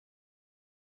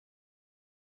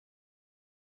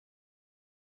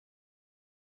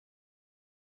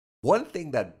One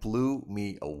thing that blew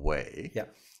me away Yeah.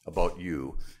 about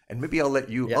you, and maybe I'll let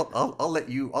you, Yeah. I'll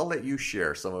let you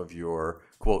share some of your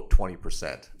quote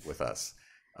 20% with us.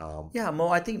 Yeah, Mo,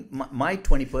 I think my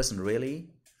 20% really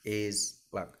is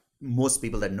like most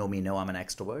people that know me know I'm an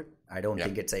extrovert. I don't Yeah.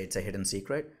 think it's a hidden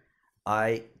secret.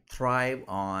 I thrive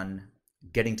on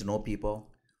getting to know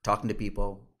people, talking to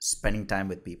people, spending time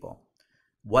with people.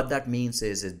 What that means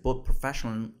is both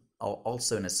professional or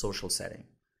also in a social setting.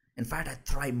 In fact, I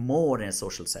thrive more in a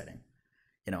social setting.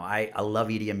 I love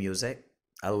EDM music.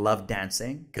 I love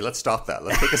dancing. Okay, let's stop that.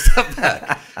 Let's take a step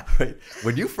back. Right?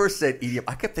 When you first said EDM,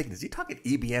 I kept thinking, is he talking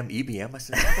EBM, EBM? I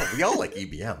said, no, we all like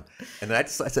EBM. And then I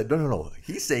said, no.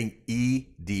 He's saying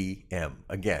EDM.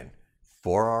 Again,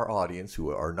 for our audience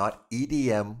who are not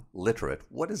EDM literate,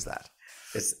 what is that?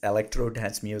 It's electro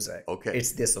dance music. Okay.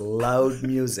 It's this loud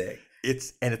music.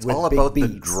 It's with all big about the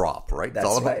beats. drop, right? That's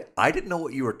it's all about, right. I didn't know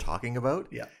what you were talking about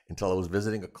Yeah. until I was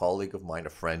visiting a colleague of mine, a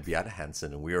friend, Beata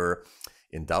Hansen, and we were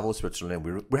in Davos, Switzerland.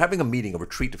 We're having a meeting, a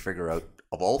retreat to figure out,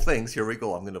 of all things, here we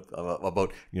go. I'm going to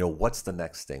about what's the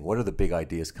next thing? What are the big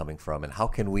ideas coming from, and how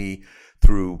can we,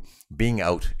 through being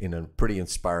out in a pretty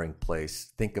inspiring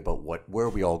place, think about where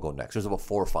we all go next? There's about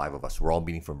 4 or 5 of us. We're all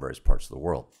meeting from various parts of the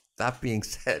world. That being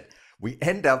said, we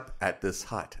end up at this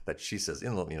hut that she says,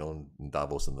 in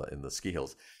Davos in the ski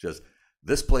hills. She says,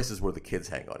 this place is where the kids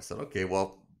hang out. I said, okay,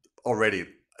 well, already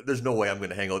there's no way I'm going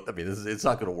to hang out. I mean, it's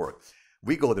not going to work.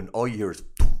 We go there and all you hear is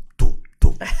boom, boom,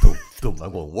 boom, boom, boom.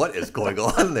 I'm going, what is going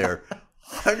on there?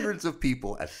 Hundreds of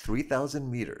people at 3,000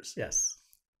 meters. Yes.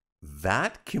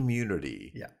 That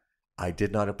community, Yeah. I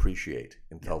did not appreciate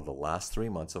until the last 3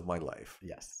 months of my life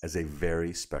Yes. as a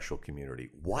very special community.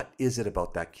 What is it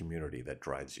about that community that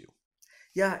drives you?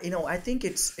 Yeah, I think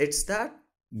it's that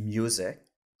music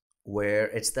where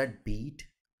it's that beat,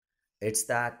 it's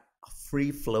that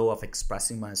free flow of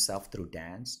expressing myself through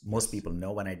dance. Most people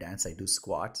know when I dance, I do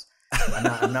squats.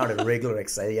 I'm not a regular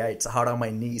exercise. Yeah, it's hard on my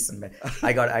knees, and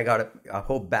I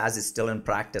hope Baz is still in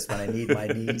practice when I need my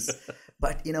knees.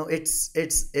 But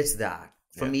it's that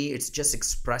for me. It's just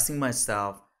expressing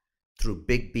myself through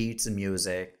big beats and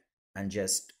music, and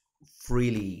just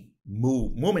freely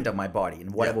movement of my body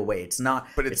in whatever way.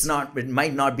 It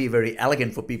might not be very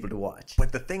elegant for people to watch.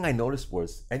 But the thing I noticed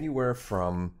was anywhere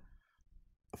from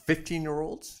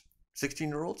 15-year-olds,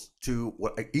 16-year-olds to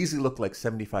what easily looked like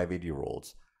 75,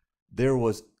 80-year-olds. There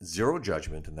was zero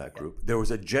judgment in that group. There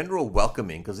was a general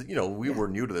welcoming because, we were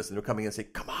new to this, and they're coming in and saying,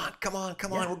 come on,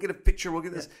 we'll get a picture, we'll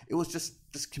get this. It was just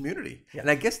this community. Yeah.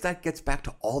 And I guess that gets back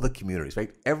to all the communities,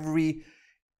 right? Every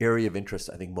area of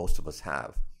interest I think most of us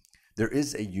have. There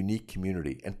is a unique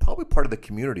community, and probably part of the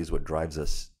community is what drives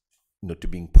us, to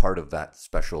being part of that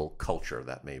special culture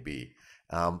that may be.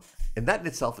 And that in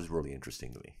itself is really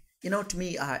interesting to me. To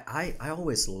me, I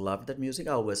always loved that music.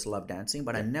 I always loved dancing,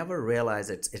 but I never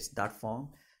realized it's that form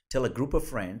till a group of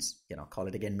friends, call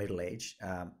it again middle age,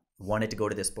 wanted to go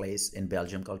to this place in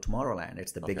Belgium called Tomorrowland.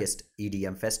 It's the biggest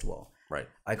EDM festival. Right.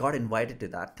 I got invited to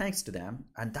that thanks to them,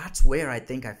 and that's where I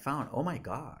think I found, oh my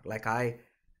God, like I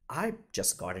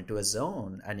just got into a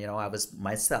zone, and I was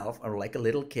myself, or like a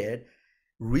little kid,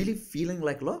 really feeling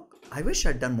like, look, I wish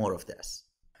I'd done more of this.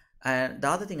 And the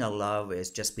other thing I love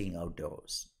is just being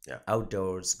outdoors. Yeah.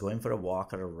 Outdoors, going for a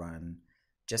walk or a run,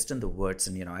 just in the woods.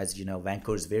 And, as you know,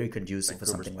 Vancouver is very conducive for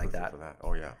something like that. For that.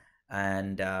 Oh, yeah.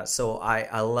 And so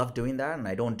I love doing that, and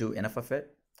I don't do enough of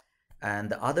it. And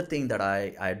the other thing that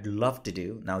I'd love to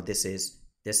do, now this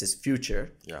is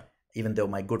future. Yeah. Even though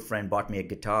my good friend bought me a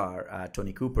guitar,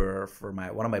 Tony Cooper, for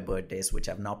one of my birthdays, which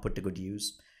I've not put to good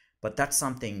use. But that's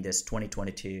something this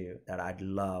 2022 that I'd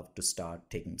love to start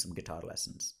taking some guitar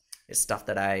lessons. It's stuff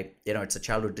that it's a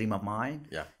childhood dream of mine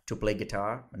to play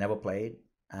guitar. I never played.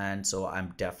 And so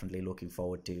I'm definitely looking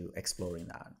forward to exploring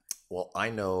that. Well, I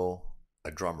know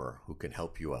a drummer who can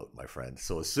help you out, my friend.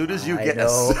 So as soon as you get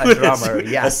a drummer,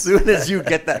 as soon as you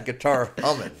get that guitar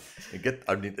humming,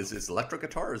 is it electric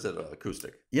guitar or is it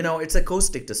acoustic? It's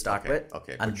acoustic to start with.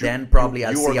 Okay. And then probably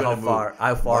I'll see how far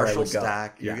Marshall I would go.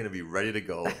 Stack, you're going to be ready to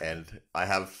go, and I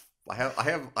have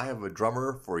a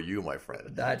drummer for you, my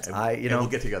friend. And we'll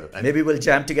get together. And maybe we'll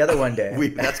jam together one day.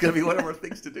 That's going to be one of our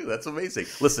things to do. That's amazing.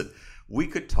 Listen, we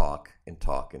could talk and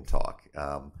talk and talk.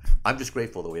 I'm just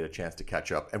grateful that we had a chance to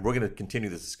catch up, and we're going to continue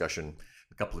this discussion in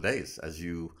a couple of days as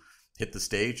you hit the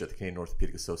stage at the Canadian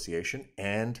Orthopedic Association.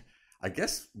 And I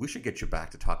guess we should get you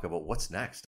back to talk about what's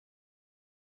next.